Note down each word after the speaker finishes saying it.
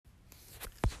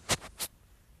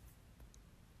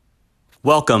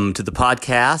Welcome to the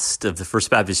podcast of the First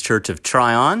Baptist Church of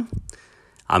Tryon.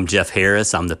 I'm Jeff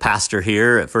Harris. I'm the pastor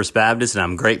here at First Baptist, and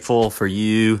I'm grateful for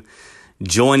you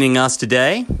joining us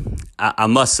today. I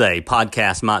must say,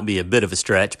 podcast might be a bit of a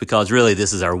stretch because really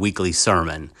this is our weekly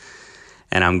sermon.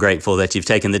 And I'm grateful that you've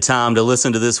taken the time to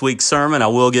listen to this week's sermon. I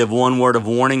will give one word of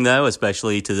warning, though,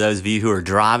 especially to those of you who are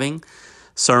driving.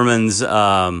 Sermons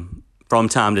from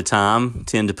time to time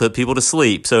tend to put people to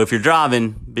sleep. So if you're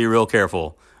driving, be real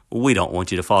careful. We don't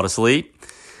want you to fall asleep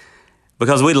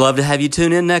because we'd love to have you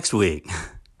tune in next week.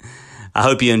 I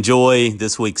hope you enjoy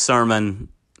this week's sermon,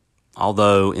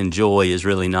 although enjoy is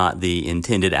really not the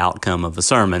intended outcome of a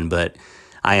sermon, but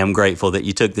I am grateful that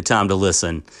you took the time to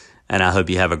listen, and I hope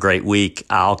you have a great week.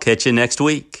 I'll catch you next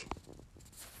week.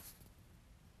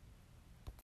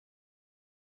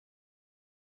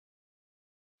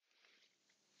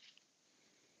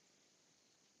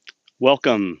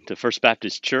 Welcome to First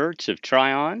Baptist Church of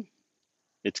Tryon.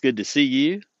 It's good to see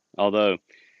you, although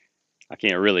I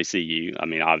can't really see you. I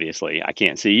mean, obviously, I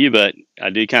can't see you, but I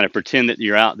do kind of pretend that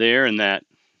you're out there and that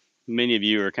many of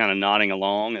you are kind of nodding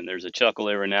along, and there's a chuckle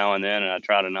every now and then, and I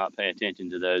try to not pay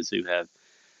attention to those who have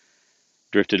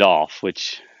drifted off,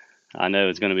 which I know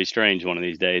is going to be strange one of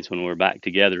these days when we're back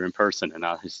together in person, and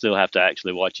I still have to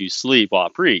actually watch you sleep while I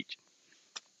preach.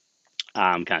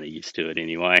 I'm kind of used to it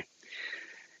anyway.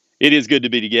 It is good to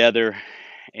be together.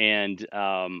 And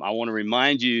I want to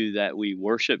remind you that we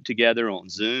worship together on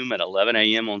Zoom at 11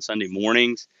 a.m. on Sunday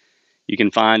mornings. You can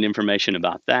find information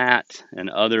about that and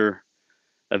other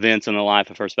events in the life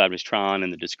of First Baptist Tryon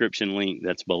in the description link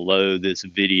that's below this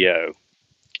video.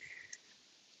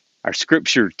 Our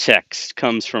scripture text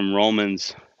comes from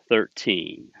Romans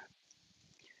 13.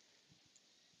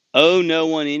 Owe no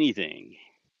one anything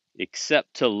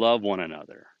except to love one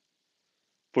another.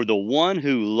 For the one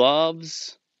who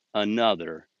loves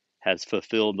another has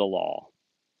fulfilled the law.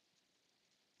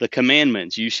 The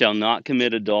commandments, you shall not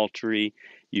commit adultery,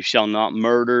 you shall not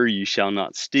murder, you shall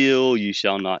not steal, you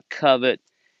shall not covet,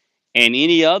 and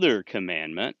any other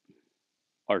commandment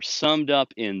are summed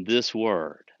up in this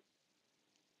word: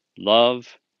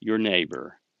 love your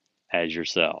neighbor as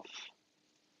yourself.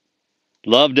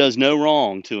 Love does no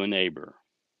wrong to a neighbor.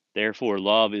 Therefore,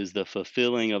 love is the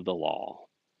fulfilling of the law.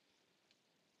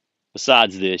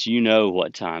 Besides this, you know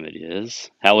what time it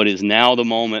is, how it is now the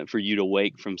moment for you to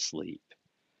wake from sleep.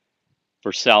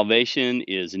 For salvation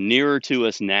is nearer to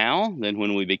us now than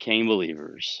when we became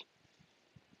believers.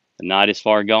 The night is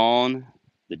far gone,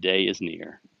 the day is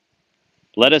near.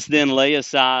 Let us then lay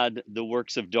aside the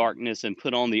works of darkness and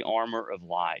put on the armor of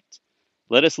light.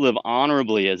 Let us live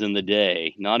honorably as in the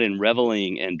day, not in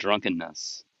reveling and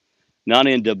drunkenness, not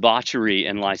in debauchery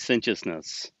and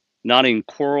licentiousness, not in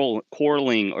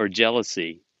quarreling or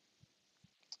jealousy.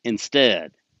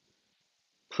 Instead,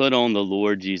 put on the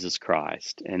Lord Jesus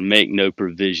Christ and make no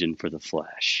provision for the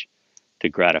flesh to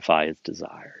gratify its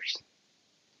desires.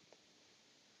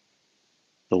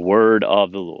 The word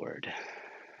of the Lord.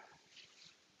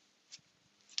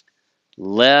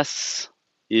 Less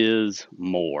is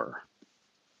more.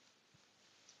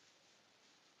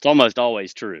 It's almost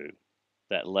always true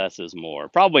that less is more.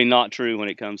 Probably not true when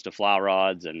it comes to fly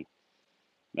rods and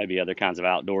maybe other kinds of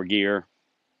outdoor gear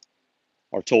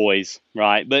or toys,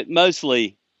 right? But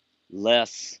mostly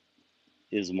less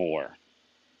is more.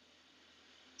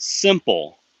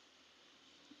 Simple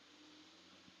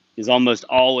is almost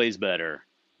always better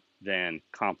than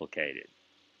complicated.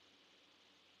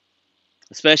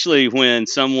 Especially when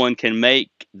someone can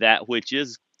make that which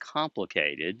is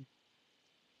complicated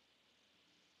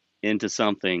into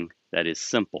something that is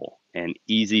simple and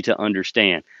easy to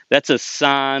understand. That's a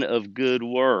sign of good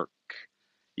work.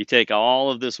 You take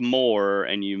all of this more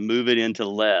and you move it into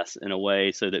less in a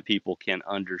way so that people can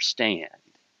understand.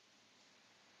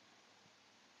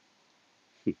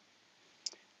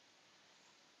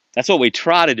 That's what we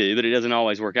try to do, but it doesn't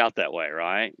always work out that way,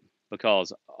 right?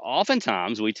 Because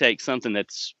oftentimes we take something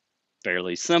that's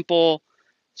fairly simple,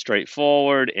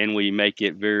 straightforward, and we make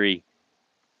it very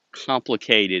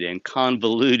complicated and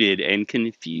convoluted and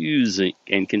confusing.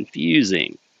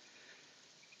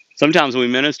 Sometimes we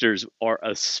ministers are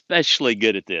especially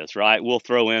good at this, right? We'll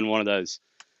throw in one of those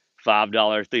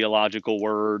 $5 theological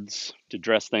words to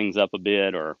dress things up a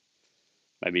bit or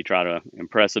maybe try to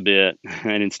impress a bit.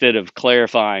 And instead of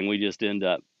clarifying, we just end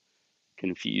up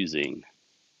confusing.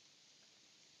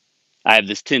 I have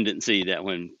this tendency that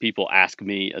when people ask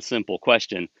me a simple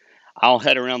question, I'll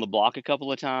head around the block a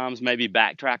couple of times, maybe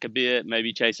backtrack a bit,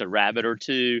 maybe chase a rabbit or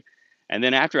two. And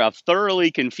then after I've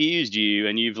thoroughly confused you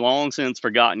and you've long since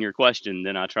forgotten your question,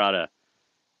 then I try to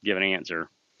give an answer.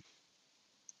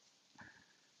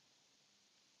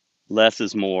 less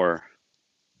is more,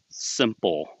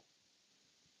 simple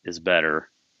is better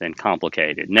than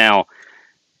complicated. Now,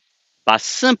 by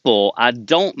simple, I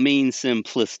don't mean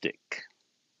simplistic,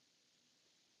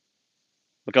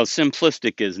 because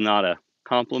simplistic is not a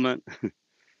compliment.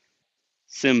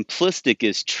 Simplistic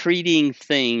is treating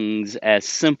things as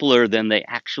simpler than they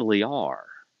actually are,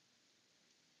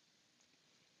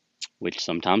 which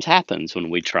sometimes happens when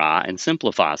we try and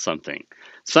simplify something.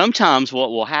 Sometimes what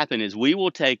will happen is we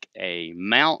will take a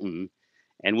mountain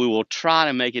and we will try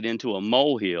to make it into a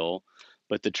molehill,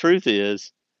 but the truth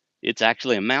is, it's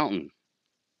actually a mountain.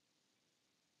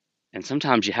 And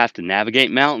sometimes you have to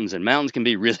navigate mountains, and mountains can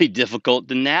be really difficult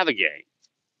to navigate.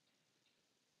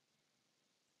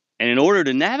 And in order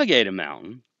to navigate a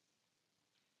mountain,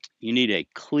 you need a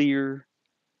clear,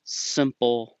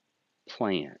 simple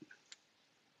plan,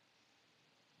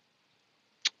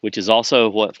 which is also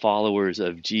what followers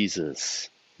of Jesus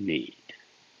need.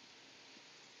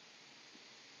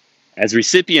 As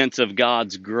recipients of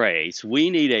God's grace, we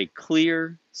need a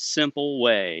clear, simple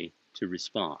way to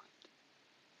respond.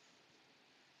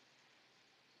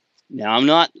 Now, I'm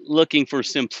not looking for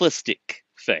simplistic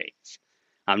faith.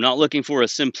 I'm not looking for a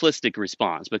simplistic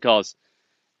response, because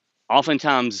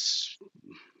oftentimes,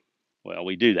 well,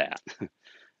 we do that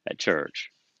at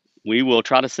church. We will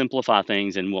try to simplify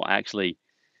things, and we'll actually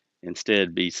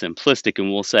instead be simplistic,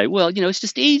 and we'll say, well, it's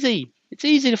just easy. It's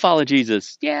easy to follow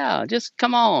Jesus. Yeah, just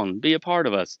come on, be a part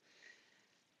of us.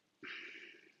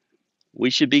 We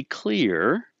should be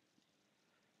clear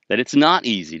that it's not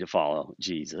easy to follow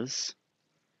Jesus,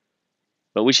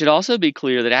 but we should also be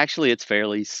clear that actually it's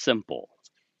fairly simple.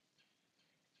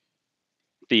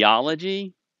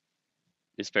 Theology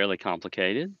is fairly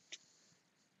complicated.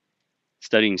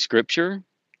 Studying scripture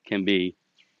can be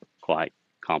quite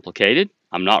complicated.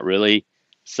 I'm not really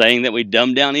saying that we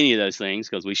dumb down any of those things,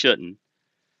 because we shouldn't.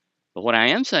 But what I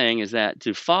am saying is that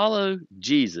to follow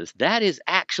Jesus, that is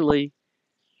actually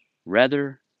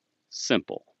rather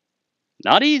simple.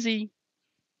 Not easy,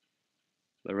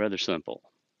 but rather simple.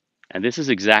 And this is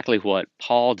exactly what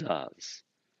Paul does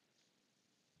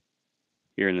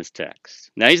here in this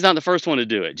text. Now, he's not the first one to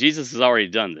do it. Jesus has already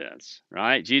done this,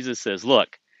 right? Jesus says,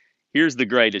 look, here's the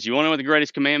greatest. You want to know what the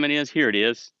greatest commandment is? Here it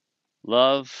is.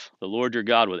 Love the Lord your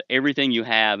God with everything you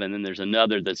have. And then there's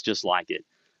another that's just like it.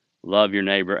 Love your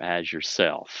neighbor as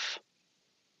yourself.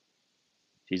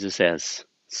 Jesus has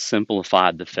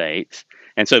simplified the faith.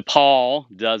 And so Paul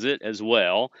does it as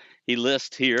well. He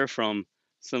lists here from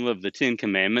some of the 10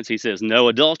 commandments. He says, no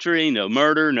adultery, no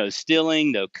murder, no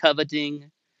stealing, no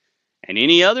coveting, and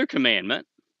any other commandment.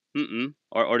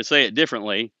 Or to say it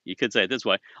differently, you could say it this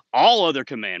way. All other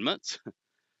commandments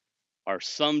are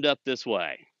summed up this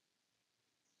way.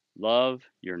 Love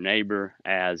your neighbor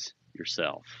as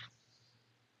yourself.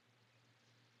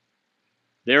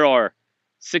 There are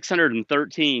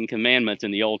 613 commandments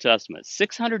in the Old Testament.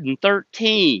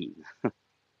 613.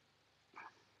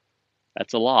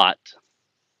 That's a lot.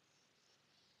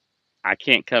 I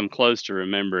can't come close to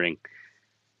remembering,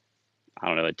 I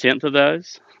don't know, a tenth of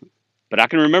those. But I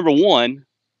can remember one.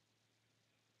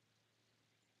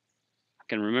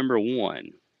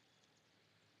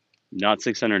 Not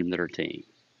 613.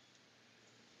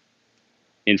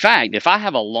 In fact, if I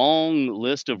have a long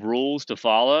list of rules to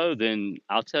follow, then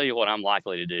I'll tell you what I'm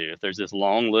likely to do. If there's this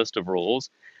long list of rules,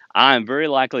 I am very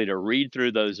likely to read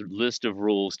through those list of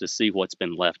rules to see what's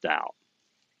been left out.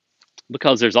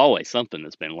 Because there's always something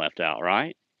that's been left out,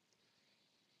 right?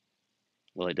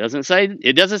 Well, it doesn't say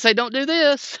don't do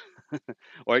this.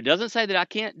 Or it doesn't say that I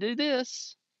can't do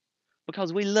this.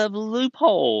 Because we love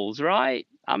loopholes, right?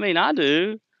 I mean, I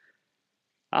do.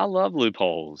 I love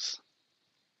loopholes.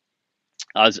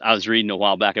 I was reading a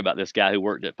while back about this guy who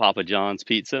worked at Papa John's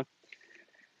Pizza.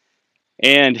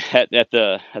 And at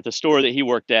the store that he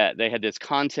worked at, they had this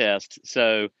contest.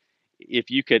 So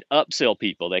if you could upsell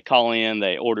people, they call in,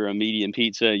 they order a medium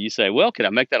pizza. You say, well, could I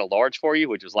make that a large for you?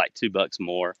 Which was like $2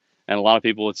 more. And a lot of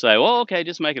people would say, well, okay,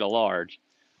 just make it a large.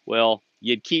 Well,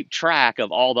 you'd keep track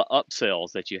of all the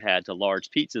upsells that you had to large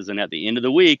pizzas. And at the end of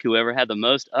the week, whoever had the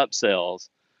most upsells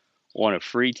won a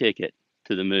free ticket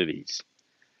to the movies.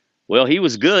 Well, he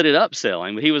was good at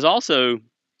upselling, but he was also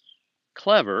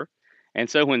clever. And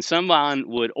so when someone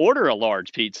would order a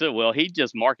large pizza, well, he'd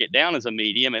just mark it down as a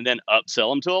medium and then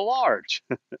upsell them to a large.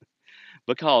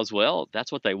 Because, well,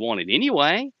 that's what they wanted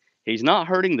anyway. He's not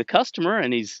hurting the customer,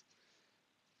 and he's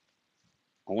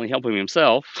only helping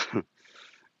himself,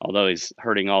 although he's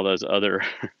hurting all those other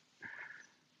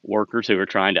workers who are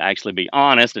trying to actually be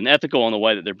honest and ethical in the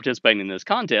way that they're participating in this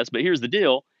contest. But here's the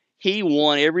deal. He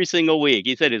won every single week.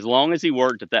 He said as long as he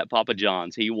worked at that Papa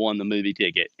John's, he won the movie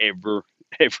ticket every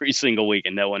every single week,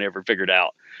 and no one ever figured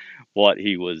out what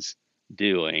he was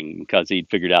doing because he'd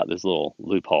figured out this little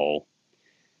loophole.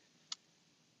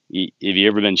 Have you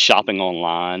ever been shopping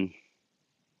online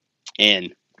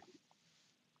and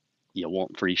you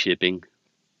want free shipping,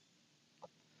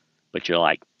 but you're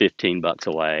like $15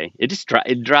 away?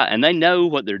 And they know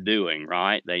what they're doing,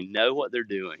 right? They know what they're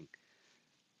doing,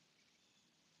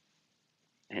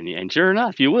 and sure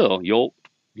enough, you'll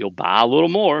buy a little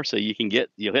more so you'll hit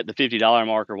the $50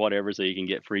 mark or whatever, so you can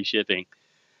get free shipping.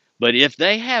 But if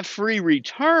they have free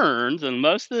returns, and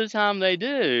most of the time they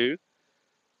do,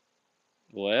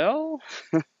 well,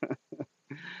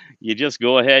 you just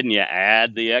go ahead and you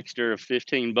add the extra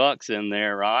 $15 in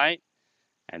there, right?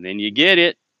 And then you get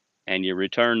it and you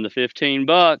return the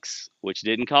 $15, which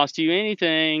didn't cost you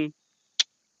anything,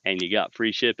 and you got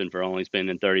free shipping for only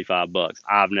spending $35.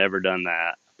 I've never done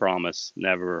that. I promise.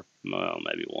 Never. Well,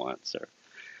 maybe once or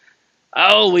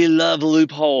oh, we love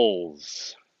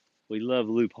loopholes. We love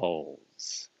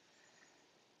loopholes.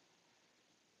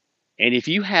 And if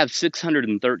you have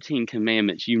 613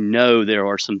 commandments, you know there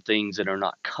are some things that are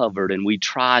not covered, and we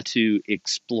try to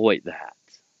exploit that.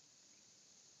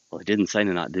 Well, it didn't say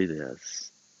to not do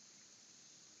this.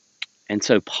 And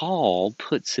so Paul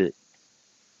puts it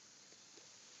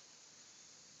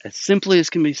as simply as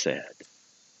can be said.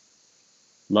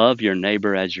 Love your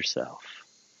neighbor as yourself.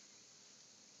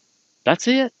 That's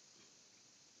it.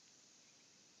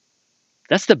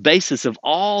 That's the basis of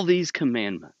all these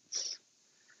commandments.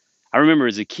 I remember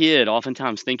as a kid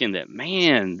oftentimes thinking that,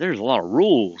 man, there's a lot of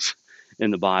rules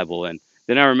in the Bible. And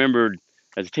then I remembered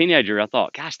as a teenager, I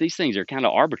thought, gosh, these things are kind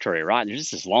of arbitrary, right? There's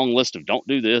just this long list of don't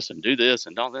do this and do this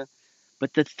and don't do that.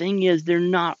 But the thing is, they're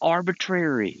not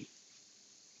arbitrary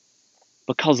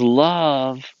because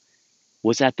love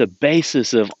was at the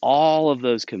basis of all of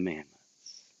those commandments.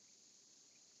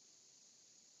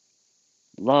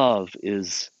 Love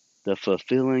is the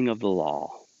fulfilling of the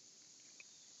law.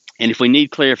 And if we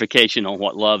need clarification on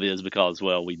what love is, because,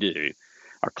 well, we do,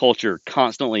 our culture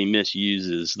constantly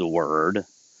misuses the word.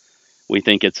 We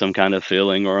think it's some kind of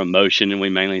feeling or emotion, and we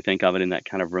mainly think of it in that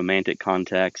kind of romantic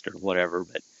context or whatever,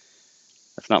 but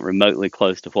that's not remotely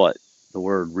close to what the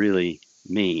word really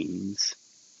means.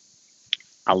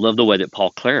 I love the way that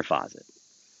Paul clarifies it.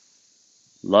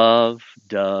 Love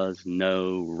does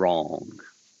no wrong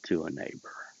to a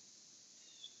neighbor.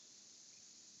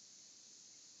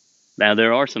 Now,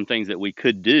 there are some things that we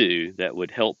could do that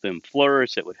would help them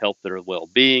flourish, that would help their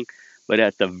well-being, but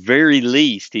at the very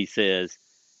least, he says,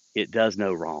 it does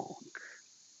no wrong.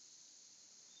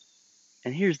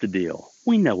 And here's the deal.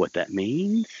 We know what that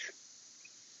means.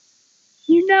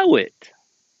 You know it.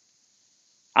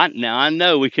 I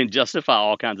know we can justify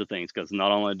all kinds of things because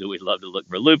not only do we love to look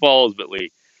for loopholes, but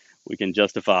we can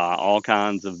justify all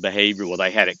kinds of behavior. Well,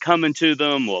 they had it coming to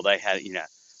them. Well, they had,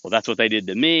 well, that's what they did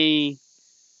to me.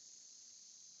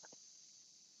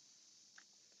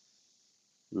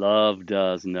 Love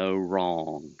does no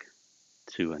wrong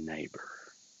to a neighbor.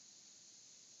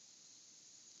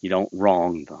 You don't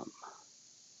wrong them.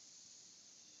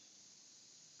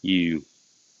 You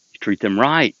treat them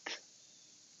right.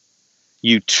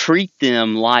 You treat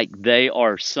them like they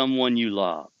are someone you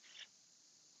love.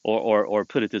 Or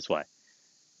put it this way.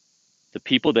 The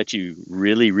people that you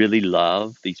really, really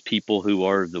love, these people who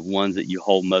are the ones that you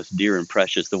hold most dear and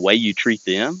precious, the way you treat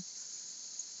them,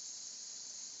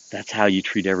 that's how you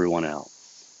treat everyone else.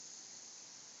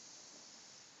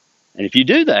 And if you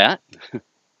do that,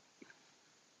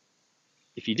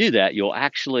 you'll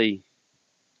actually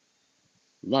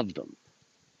love them.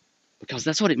 Because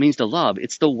that's what it means to love.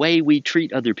 It's the way we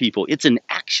treat other people. It's an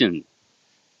action.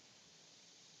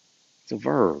 It's a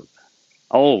verb.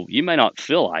 Oh, you may not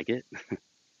feel like it.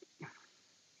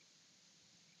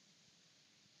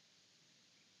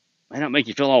 May not make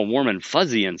you feel all warm and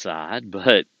fuzzy inside,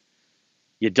 but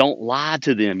you don't lie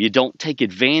to them. You don't take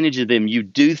advantage of them. You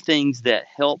do things that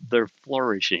help their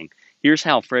flourishing. Here's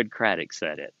how Fred Craddock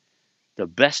said it. The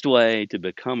best way to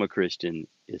become a Christian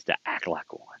is to act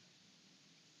like one.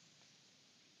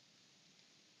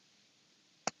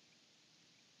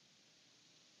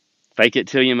 Fake it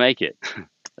till you make it.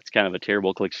 That's kind of a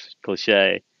terrible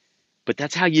cliche, but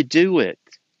that's how you do it.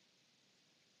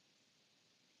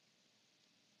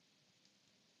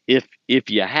 If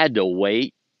you had to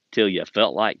wait till you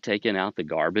felt like taking out the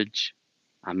garbage,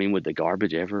 I mean, would the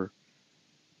garbage ever?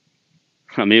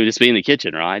 I mean, it would just be in the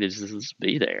kitchen, right? It'd just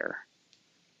be there.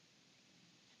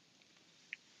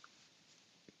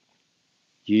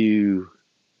 You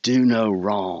do no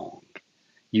wrong.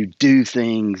 You do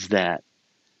things that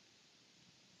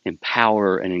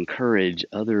empower and encourage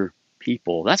other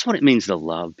people. That's what it means to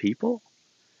love people.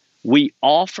 We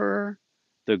offer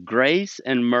the grace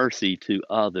and mercy to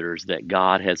others that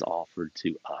God has offered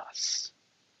to us.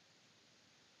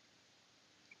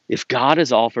 If God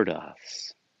has offered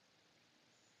us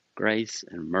grace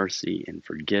and mercy and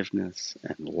forgiveness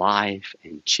and life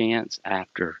and chance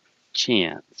after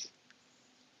chance,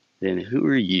 then who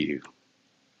are you?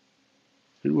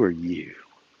 Who are you?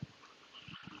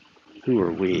 Who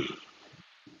are we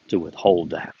to withhold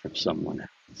that from someone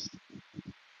else?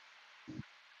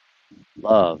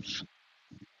 Love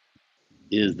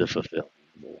is the fulfilling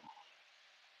of the law.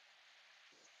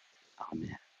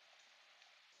 Amen.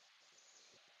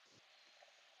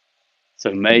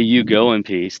 So may you go in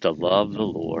peace to love the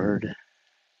Lord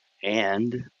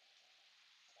and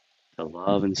to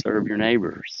love and serve your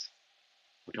neighbors,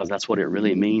 because that's what it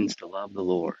really means to love the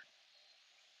Lord.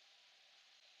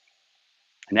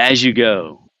 And as you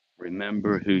go,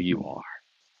 remember who you are.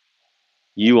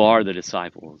 You are the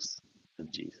disciples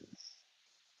of Jesus,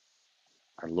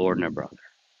 our Lord and our brother.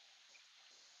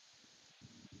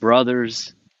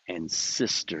 Brothers and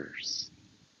sisters.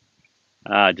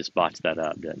 I just botched that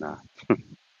up, didn't I?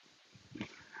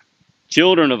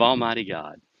 Children of Almighty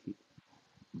God,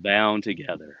 bound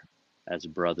together as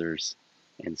brothers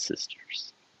and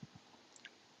sisters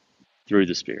through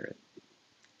the Spirit.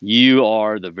 You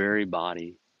are the very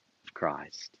body of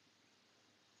Christ.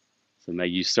 So may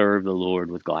you serve the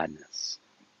Lord with gladness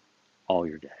all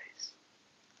your days.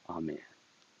 Amen.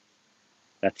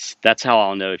 That's how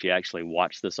I'll know if you actually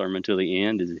watch the sermon to the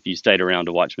end, is if you stayed around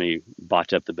to watch me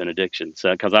botch up the benediction.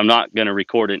 So, because I'm not going to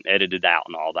record it and edit it out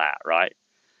and all that, right?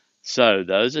 So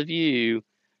those of you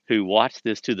who watch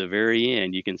this to the very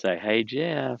end, you can say, "Hey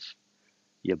Jeff,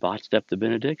 you botched up the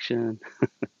benediction."